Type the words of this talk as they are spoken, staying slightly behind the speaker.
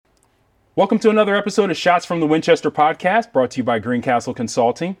Welcome to another episode of Shots from the Winchester podcast, brought to you by Greencastle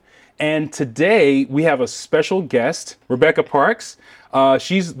Consulting. And today we have a special guest, Rebecca Parks.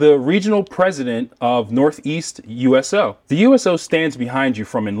 She's the regional president of Northeast USO. The USO stands behind you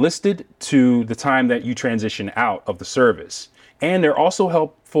from enlisted to the time that you transition out of the service. And they're also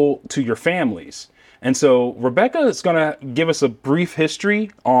helpful to your families. And so Rebecca is going to give us a brief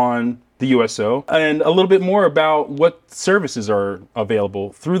history on the USO and a little bit more about what services are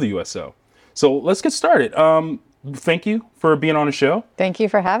available through the USO. So let's get started. Thank you for being on the show. Thank you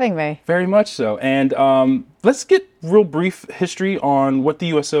for having me. Very much so. And let's get real brief history on what the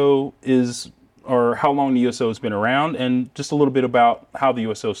USO is, or how long the USO has been around, and just a little bit about how the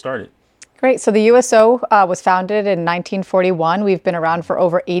USO started. Great. So the USO was founded in 1941. We've been around for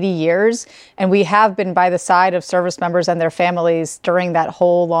over 80 years, and we have been by the side of service members and their families during that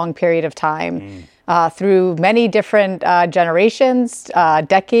whole long period of time, through many different generations,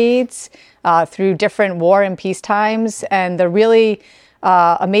 decades, through different war and peace times. And the really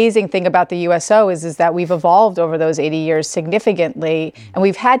amazing thing about the USO is that we've evolved over those 80 years significantly, and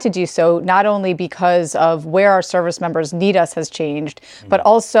we've had to do so not only because of where our service members need us has changed, but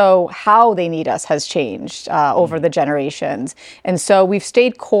also how they need us has changed over the generations. And so we've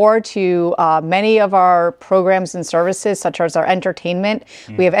stayed core to many of our programs and services, such as our entertainment.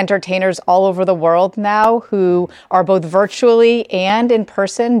 We have entertainers all over the world now who are both virtually and in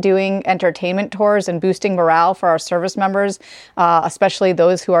person doing entertainment tours and boosting morale for our service members, especially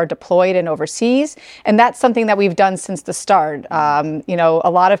those who are deployed and overseas. And that's something that we've done since the start. A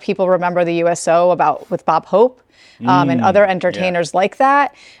lot of people remember the USO with Bob Hope and other entertainers like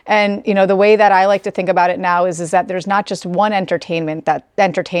that. And, the way that I like to think about it now is that there's not just one entertainer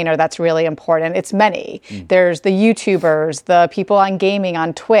that's really important. It's many. There's the YouTubers, the people on gaming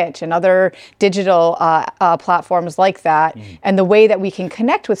on Twitch and other digital platforms like that. And the way that we can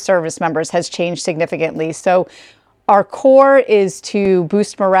connect with service members has changed significantly. So our core is to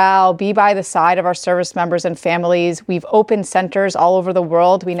boost morale, be by the side of our service members and families. We've opened centers all over the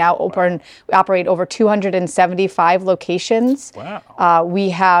world. We now operate over 275 locations. Wow.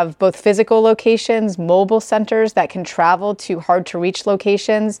 We have both physical locations, mobile centers that can travel to hard-to-reach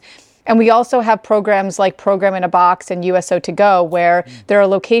locations. And we also have programs like Program in a Box and USO To Go, where there are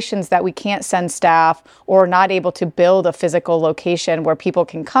locations that we can't send staff or not able to build a physical location where people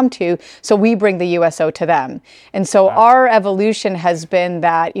can come to. So we bring the USO to them. And so our evolution has been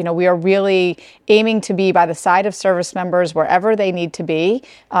that, we are really aiming to be by the side of service members wherever they need to be,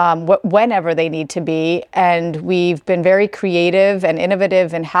 whenever they need to be. And we've been very creative and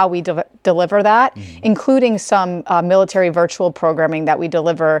innovative in how we deliver that, including some military virtual programming that we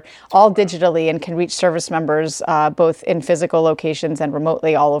deliver all digitally and can reach service members both in physical locations and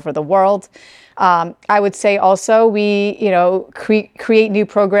remotely all over the world. I would say also we, create new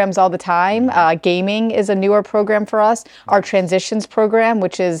programs all the time. Gaming is a newer program for us. Our transitions program,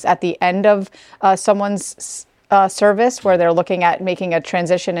 which is at the end of someone's service where they're looking at making a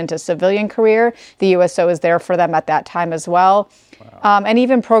transition into civilian career. The USO is there for them at that time as well. Wow. And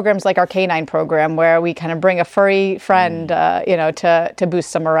even programs like our K9 program, where we kind of bring a furry friend, to boost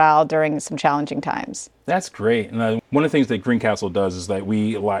some morale during some challenging times. That's great. And one of the things that Greencastle does is that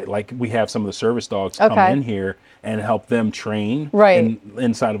we have some of the service dogs come in here and help them train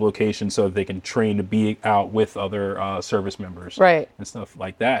inside of locations so that they can train to be out with other service members and stuff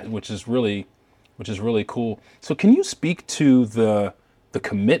like that, which is really cool. So can you speak to the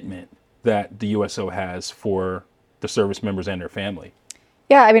commitment that the USO has for the service members and their family?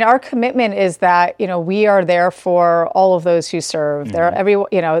 Yeah, our commitment is that, we are there for all of those who serve. There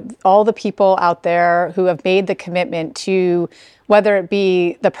are all the people out there who have made the commitment to, whether it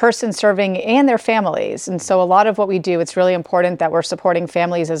be the person serving and their families. And so a lot of what we do, it's really important that we're supporting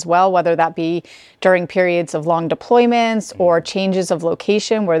families as well, whether that be during periods of long deployments or changes of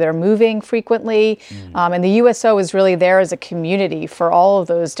location where they're moving frequently. And the USO is really there as a community for all of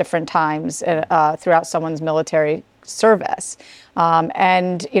those different times throughout someone's military service.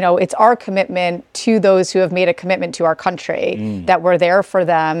 It's our commitment to those who have made a commitment to our country that we're there for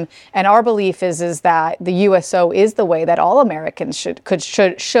them. And our belief is that the USO is the way that all Americans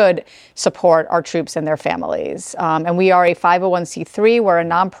should support our troops and their families. And we are a 501c3. We're a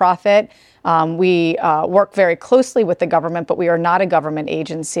nonprofit. We work very closely with the government, but we are not a government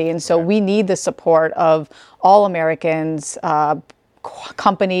agency. And so we need the support of all Americans,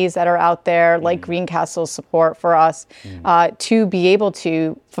 companies that are out there like Greencastle's support for us to be able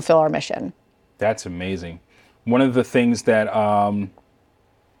to fulfill our mission. That's amazing. One of the things that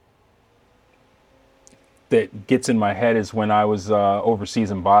that gets in my head is when I was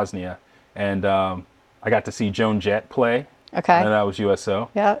overseas in Bosnia, and I got to see Joan Jett play. Okay. And that was USO.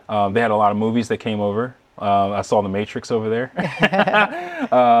 Yeah. They had a lot of movies that came over. I saw The Matrix over there,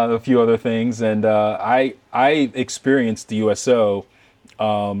 a few other things, and I experienced the USO,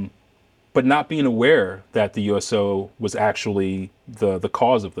 but not being aware that the USO was actually the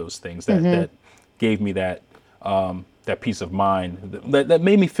cause of those things that gave me that peace of mind that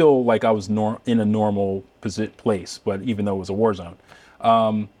made me feel like I was in a normal place, but even though it was a war zone.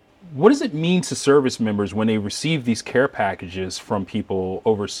 What does it mean to service members when they receive these care packages from people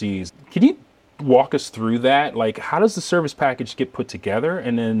overseas? Can you walk us through that? Like, how does the service package get put together?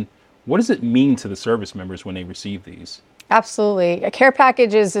 And then what does it mean to the service members when they receive these? Absolutely. Care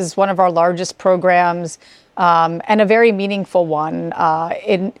Packages is one of our largest programs, and a very meaningful one.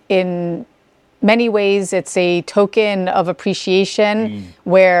 In many ways, it's a token of appreciation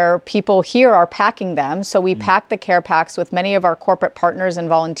where people here are packing them. So we pack the care packs with many of our corporate partners and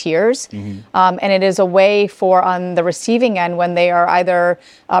volunteers. And it is a way for, on the receiving end, when they are either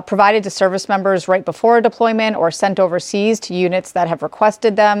provided to service members right before a deployment or sent overseas to units that have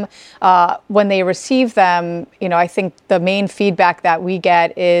requested them, when they receive them, I think the main feedback that we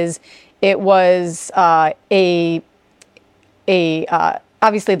get is it was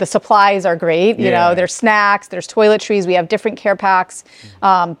obviously the supplies are great, there's snacks, there's toiletries, we have different care packs,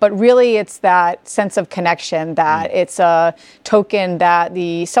 but really it's that sense of connection, that it's a token that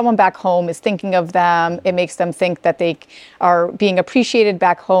someone back home is thinking of them. It makes them think that they are being appreciated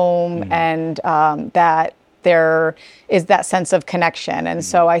back home, and that there is that sense of connection. And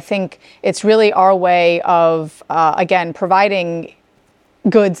so I think it's really our way of, again, providing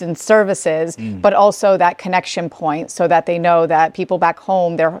goods and services, but also that connection point, so that they know that people back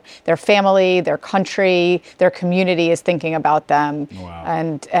home, their family, their country, their community is thinking about them. Wow.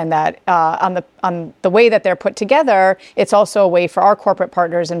 And that on the way that they're put together, it's also a way for our corporate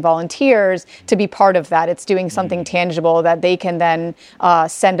partners and volunteers to be part of that. It's doing something tangible that they can then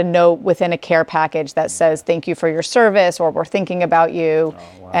send a note within a care package that says, thank you for your service, or we're thinking about you,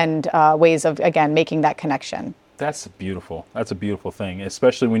 and ways of, again, making that connection. That's beautiful. That's a beautiful thing,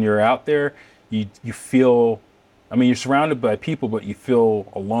 especially when you're out there. You feel, you're surrounded by people, but you feel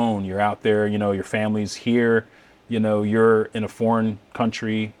alone. You're out there, your family's here, you're in a foreign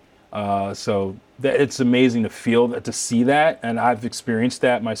country. So it's amazing to feel that, to see that. And I've experienced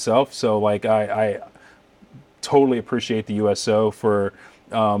that myself. So I totally appreciate the USO for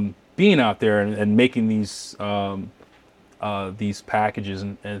being out there and making these packages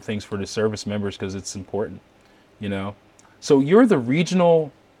and things for the service members, because it's important. So you're the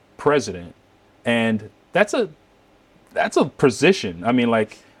regional president, and that's a position.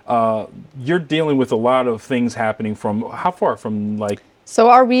 You're dealing with a lot of things happening from how far from So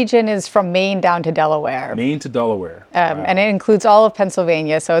our region is from Maine down to Delaware. Maine to Delaware. Wow. And it includes all of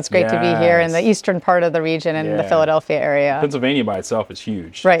Pennsylvania, so it's great to be here in the eastern part of the region in the Philadelphia area. Pennsylvania by itself is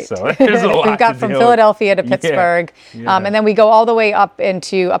huge. Right. So there's a lot. We've got from Philadelphia to Pittsburgh, and then we go all the way up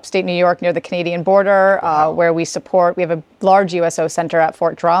into upstate New York near the Canadian border, where we have a large USO center at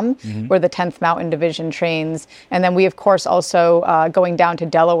Fort Drum, where the 10th Mountain Division trains. And then we, of course, also going down to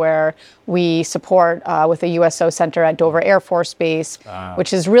Delaware, we support with a USO center at Dover Air Force Base,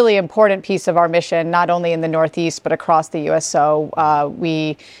 which is really important piece of our mission, not only in the Northeast, but across the USO.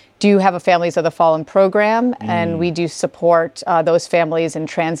 We do have a Families of the Fallen program, and we do support those families in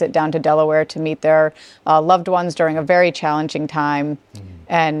transit down to Delaware to meet their loved ones during a very challenging time,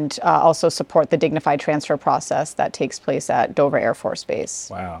 and also support the dignified transfer process that takes place at Dover Air Force Base.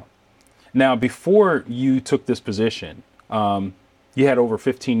 Wow. Now, before you took this position, you had over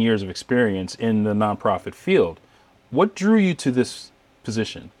 15 years of experience in the nonprofit field. What drew you to this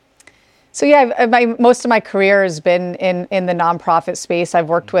position? So most of my career has been in the nonprofit space. I've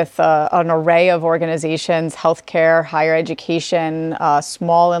worked with an array of organizations, healthcare, higher education,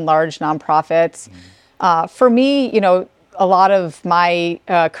 small and large nonprofits. For me, a lot of my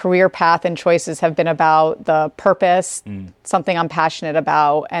career path and choices have been about the purpose, something I'm passionate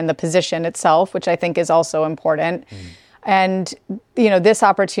about, and the position itself, which I think is also important. And, this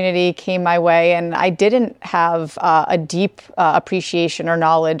opportunity came my way, and I didn't have a deep appreciation or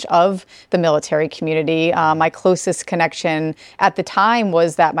knowledge of the military community. My closest connection at the time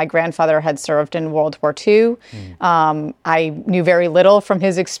was that my grandfather had served in World War II. I knew very little from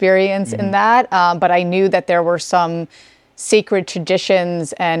his experience in that, but I knew that there were some sacred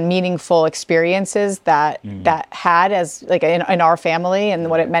traditions and meaningful experiences that had as in our family, and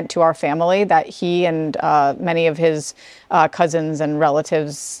what it meant to our family, that he and many of his cousins and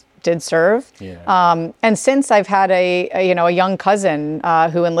relatives did serve. Yeah. And since I've had a young cousin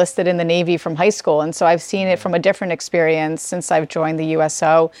who enlisted in the Navy from high school, and so I've seen it from a different experience since I've joined the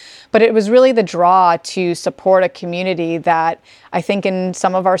USO. But it was really the draw to support a community that I think in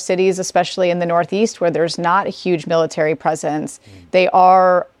some of our cities, especially in the Northeast, where there's not a huge military presence, they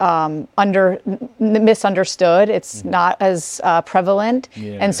are misunderstood. It's not as prevalent.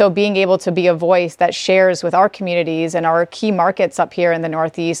 Yeah. And so being able to be a voice that shares with our communities and our key markets up here in the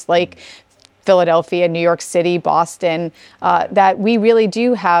Northeast, like Philadelphia, New York City, Boston, that we really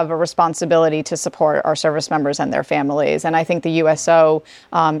do have a responsibility to support our service members and their families. And I think the USO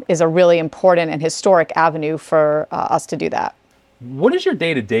is a really important and historic avenue for us to do that. What is your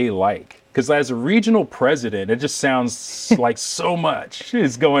day-to-day like? Because as a regional president, it just sounds like so much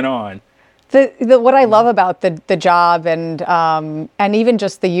is going on. What I love about the job and even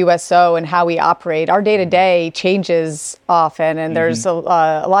just the USO and how we operate, our day-to-day changes often, and there's a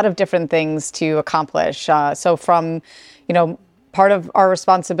lot of different things to accomplish. So from, part of our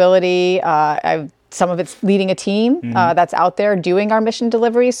responsibility, some of it's leading a team that's out there doing our mission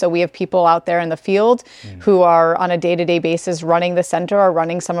delivery. So we have people out there in the field who are on a day-to-day basis running the center or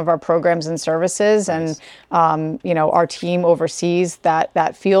running some of our programs and services. Nice. And, our team oversees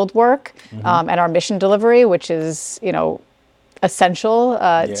that field work and our mission delivery, which is, essential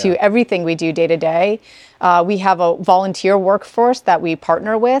to everything we do day to day. We have a volunteer workforce that we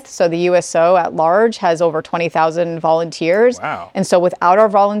partner with. So the USO at large has over 20,000 volunteers. Wow. And so without our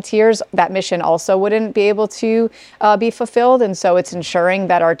volunteers, that mission also wouldn't be able to be fulfilled. And so it's ensuring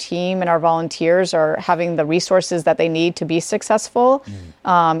that our team and our volunteers are having the resources that they need to be successful,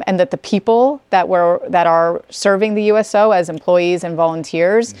 and that the people that are serving the USO as employees and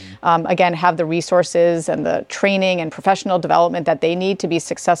volunteers, again, have the resources and the training and professional development that they need to be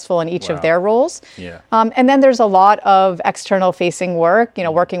successful in each of their roles. Yeah. And then there's a lot of external facing work,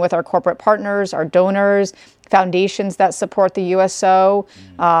 working with our corporate partners, our donors, foundations that support the USO,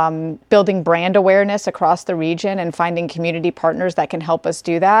 building brand awareness across the region and finding community partners that can help us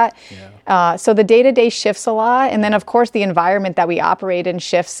do that. Yeah. So the day-to-day shifts a lot. And then, of course, the environment that we operate in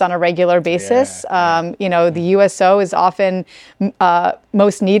shifts on a regular basis. The USO is often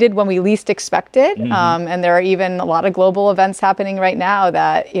most needed when we least expect it. And there are even a lot of global events happening right now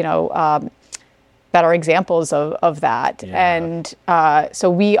that, that are examples of that. Yeah. And so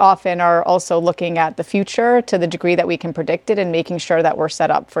we often are also looking at the future to the degree that we can predict it and making sure that we're set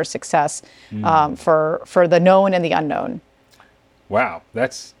up for success for the known and the unknown. Wow,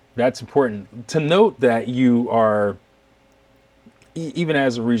 that's important. To note that you are, even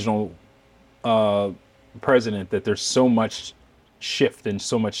as a regional president, that there's so much shift and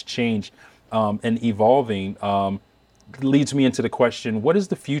so much change and evolving, leads me into the question, what is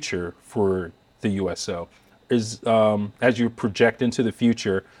the future for the USO? As you project into the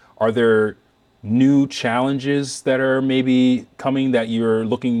future, are there new challenges that are maybe coming that you're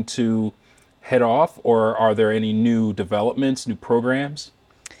looking to head off, or are there any new developments, new programs?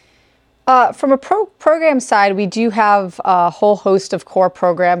 From a program side, we do have a whole host of core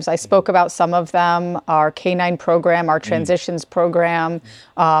programs. I spoke about some of them, our K-9 program, our transitions program,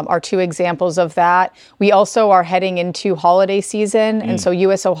 are two examples of that. We also are heading into holiday season, and so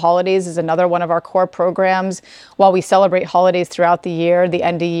USO Holidays is another one of our core programs. While we celebrate holidays throughout the year, the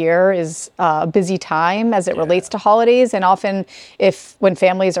end of year is a busy time as it relates to holidays, and often when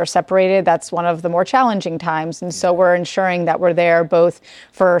families are separated, that's one of the more challenging times. And so we're ensuring that we're there both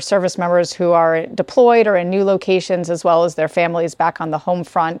for service members who are deployed or in new locations, as well as their families back on the home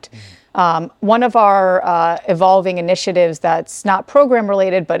front. One of our evolving initiatives that's not program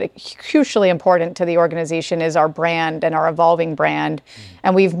related, but crucially important to the organization is our brand and our evolving brand.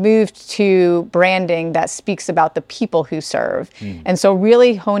 And we've moved to branding that speaks about the people who serve. And so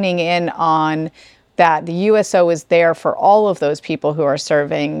really honing in on that the USO is there for all of those people who are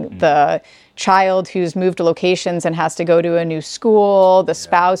serving, the child who's moved locations and has to go to a new school, the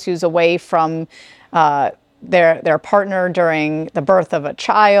spouse who's away from their partner during the birth of a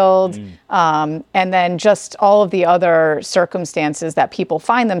child, and then just all of the other circumstances that people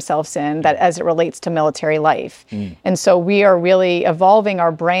find themselves in that as it relates to military life. And so we are really evolving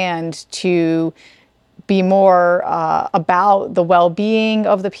our brand to be more about the well-being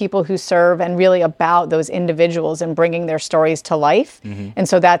of the people who serve and really about those individuals and bringing their stories to life. And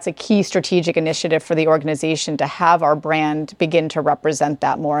so that's a key strategic initiative for the organization to have our brand begin to represent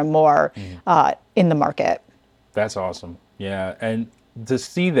that more and more in the market. That's awesome. Yeah. And to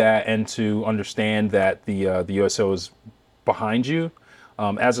see that and to understand that the USO is behind you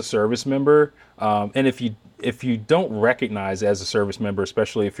as a service member. And if you don't recognize as a service member,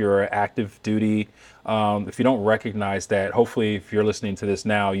 especially if you're active duty, if you don't recognize that, hopefully if you're listening to this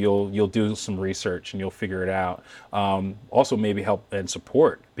now, you'll do some research and you'll figure it out. Also maybe help and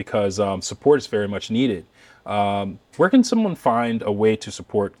support, because support is very much needed. Where can someone find a way to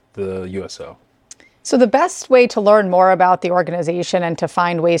support the USO? So the best way to learn more about the organization and to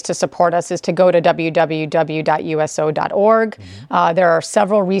find ways to support us is to go to www.uso.org. There are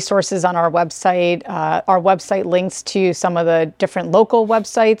several resources on our website. Our website links to some of the different local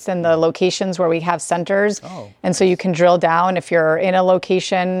websites and the locations where we have centers. And so you can drill down if you're in a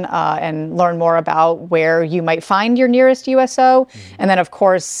location and learn more about where you might find your nearest USO. And then, of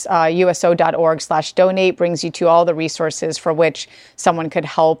course, uso.org/donate brings you to all the resources for which someone could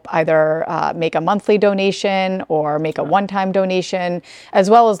help either make a monthly donation or make a one-time donation, as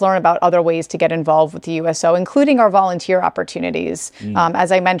well as learn about other ways to get involved with the USO, including our volunteer opportunities. As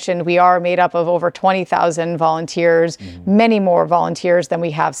I mentioned, we are made up of over 20,000 volunteers, many more volunteers than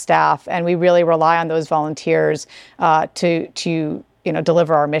we have staff, and we really rely on those volunteers to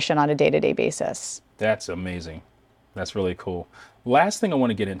deliver our mission on a day-to-day basis. That's amazing. That's really cool. Last thing I want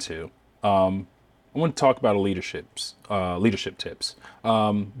to get into, I want to talk about leadership tips.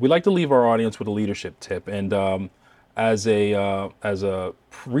 We like to leave our audience with a leadership tip, and as a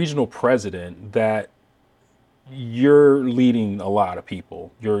regional president, that you're leading a lot of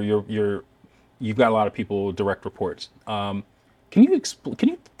people. You've got a lot of people, direct reports. Can you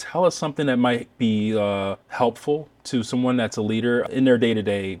tell us something that might be helpful to someone that's a leader in their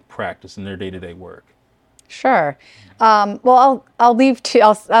day-to-day practice, in their day-to-day work? Sure. Well, I'll leave two.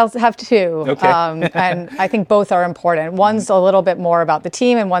 I'll have two. Okay. And I think both are important. One's a little bit more about the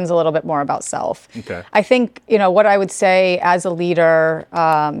team, and one's a little bit more about self. Okay. I think what I would say as a leader.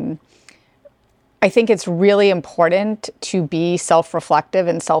 I think it's really important to be self-reflective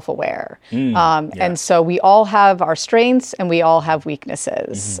and self-aware. And so we all have our strengths and we all have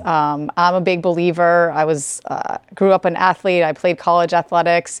weaknesses. I'm a big believer. I grew up an athlete. I played college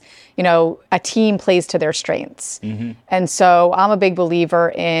athletics. A team plays to their strengths. And so I'm a big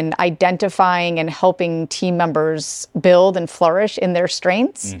believer in identifying and helping team members build and flourish in their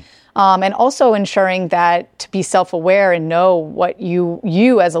strengths. And also ensuring that to be self-aware and know what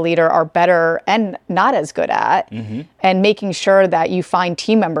you as a leader are better and not as good at, and making sure that you find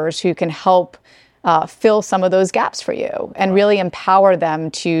team members who can help fill some of those gaps for you and really empower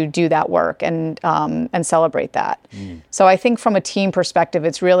them to do that work and celebrate that. So I think from a team perspective,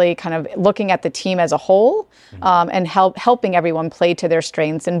 it's really kind of looking at the team as a whole and helping everyone play to their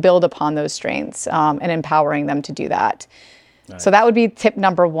strengths and build upon those strengths and empowering them to do that. Nice. So that would be tip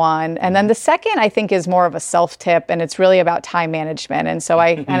number one. And then the second, I think, is more of a self tip, and it's really about time management. And so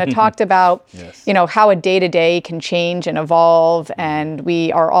I kind of talked about, how a day-to-day can change and evolve, and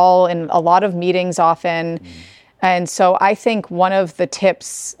we are all in a lot of meetings often. And so I think one of the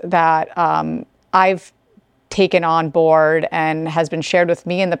tips that I've taken on board and has been shared with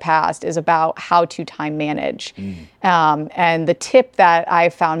me in the past is about how to time manage. And the tip that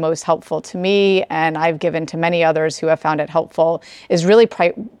I've found most helpful to me, and I've given to many others who have found it helpful, is really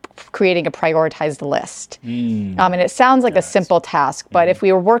creating a prioritized list. And it sounds like a simple task, but if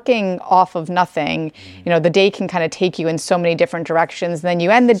we were working off of nothing, the day can kind of take you in so many different directions. Then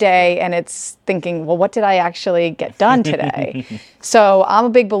you end the day and it's thinking, well, what did I actually get done today? So I'm a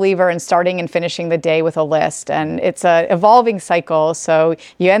big believer in starting and finishing the day with a list, and it's an evolving cycle. So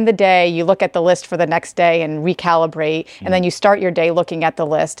you end the day, you look at the list for the next day and recalibrate, and then you start your day looking at the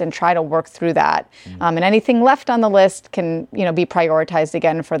list and try to work through that. And anything left on the list can, be prioritized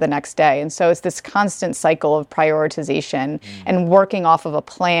again for the next day. And so it's this constant cycle of prioritization and working off of a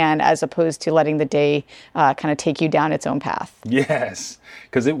plan as opposed to letting the day kind of take you down its own path. Yes,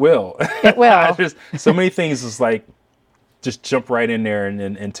 because it will. It will. There's so many things. It's like just jump right in there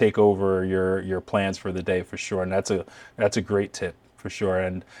and take over your plans for the day for sure. And that's a great tip for sure,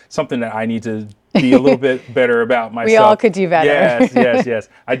 and something that I need to be a little bit better about myself. We all could do better. Yes.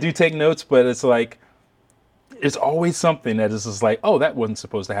 I do take notes, but it's like it's always something that is just like, oh, that wasn't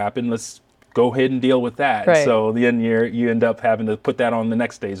supposed to happen. Let's go ahead and deal with that. Right. So then you end up having to put that on the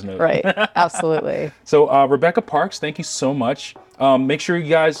next day's note. Right. Absolutely. So Rebecca Parks, thank you so much. Make sure you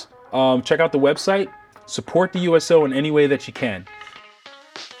guys check out the website. Support the USO in any way that you can.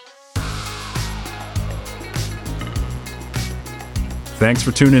 Thanks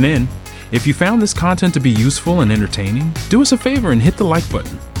for tuning in. If you found this content to be useful and entertaining, do us a favor and hit the like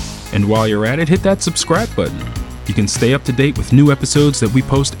button. And while you're at it, hit that subscribe button. You can stay up to date with new episodes that we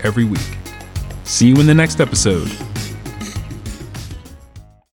post every week. See you in the next episode.